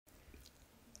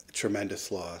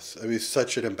tremendous loss. I mean, he's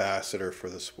such an ambassador for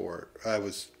the sport. I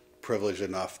was privileged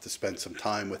enough to spend some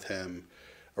time with him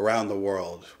around the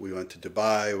world. We went to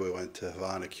Dubai, we went to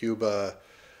Havana, Cuba,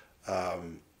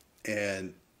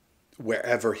 and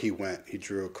wherever he went, he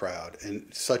drew a crowd.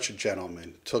 And such a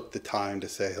gentleman, took the time to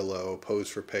say hello, pose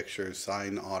for pictures,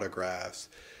 sign autographs.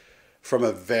 From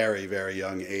a very, very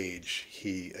young age,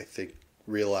 he, I think,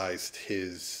 realized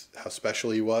how special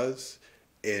he was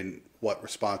and what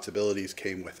responsibilities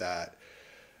came with that.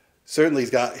 Certainly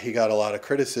he got a lot of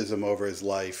criticism over his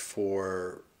life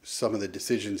for some of the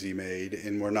decisions he made,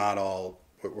 and we're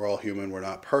all human, we're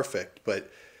not perfect,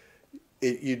 but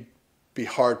you'd be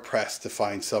hard pressed to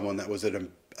find someone that was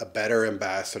a better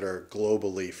ambassador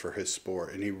globally for his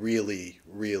sport, and he really,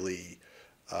 really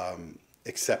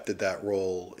accepted that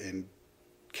role and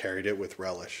carried it with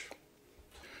relish.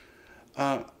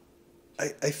 I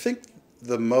think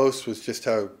the most was just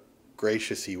how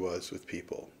gracious he was with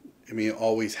people. I mean, he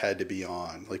always had to be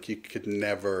on. Like, you could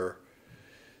never,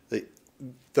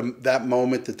 that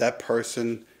moment that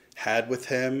person had with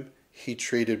him, he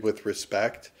treated with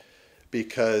respect,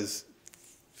 because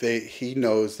he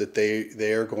knows that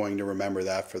they are going to remember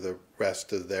that for the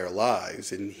rest of their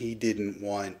lives, and he didn't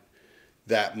want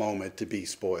that moment to be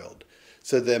spoiled.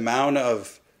 So the amount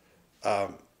of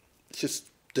just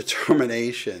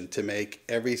determination to make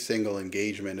every single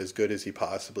engagement as good as he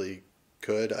possibly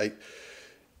could. I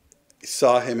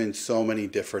saw him in so many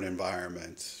different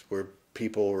environments where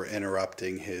people were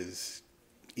interrupting his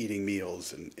eating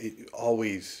meals, and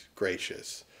always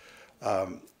gracious.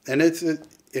 And it's,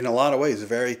 in a lot of ways, a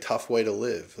very tough way to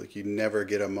live. Like, you never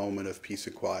get a moment of peace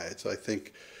and quiet. So I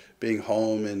think being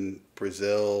home in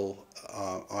Brazil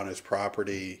on his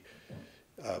property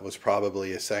was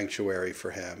probably a sanctuary for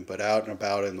him. But out and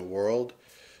about in the world,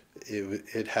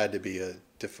 it had to be a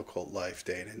difficult life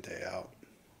day in and day out.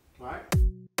 All right.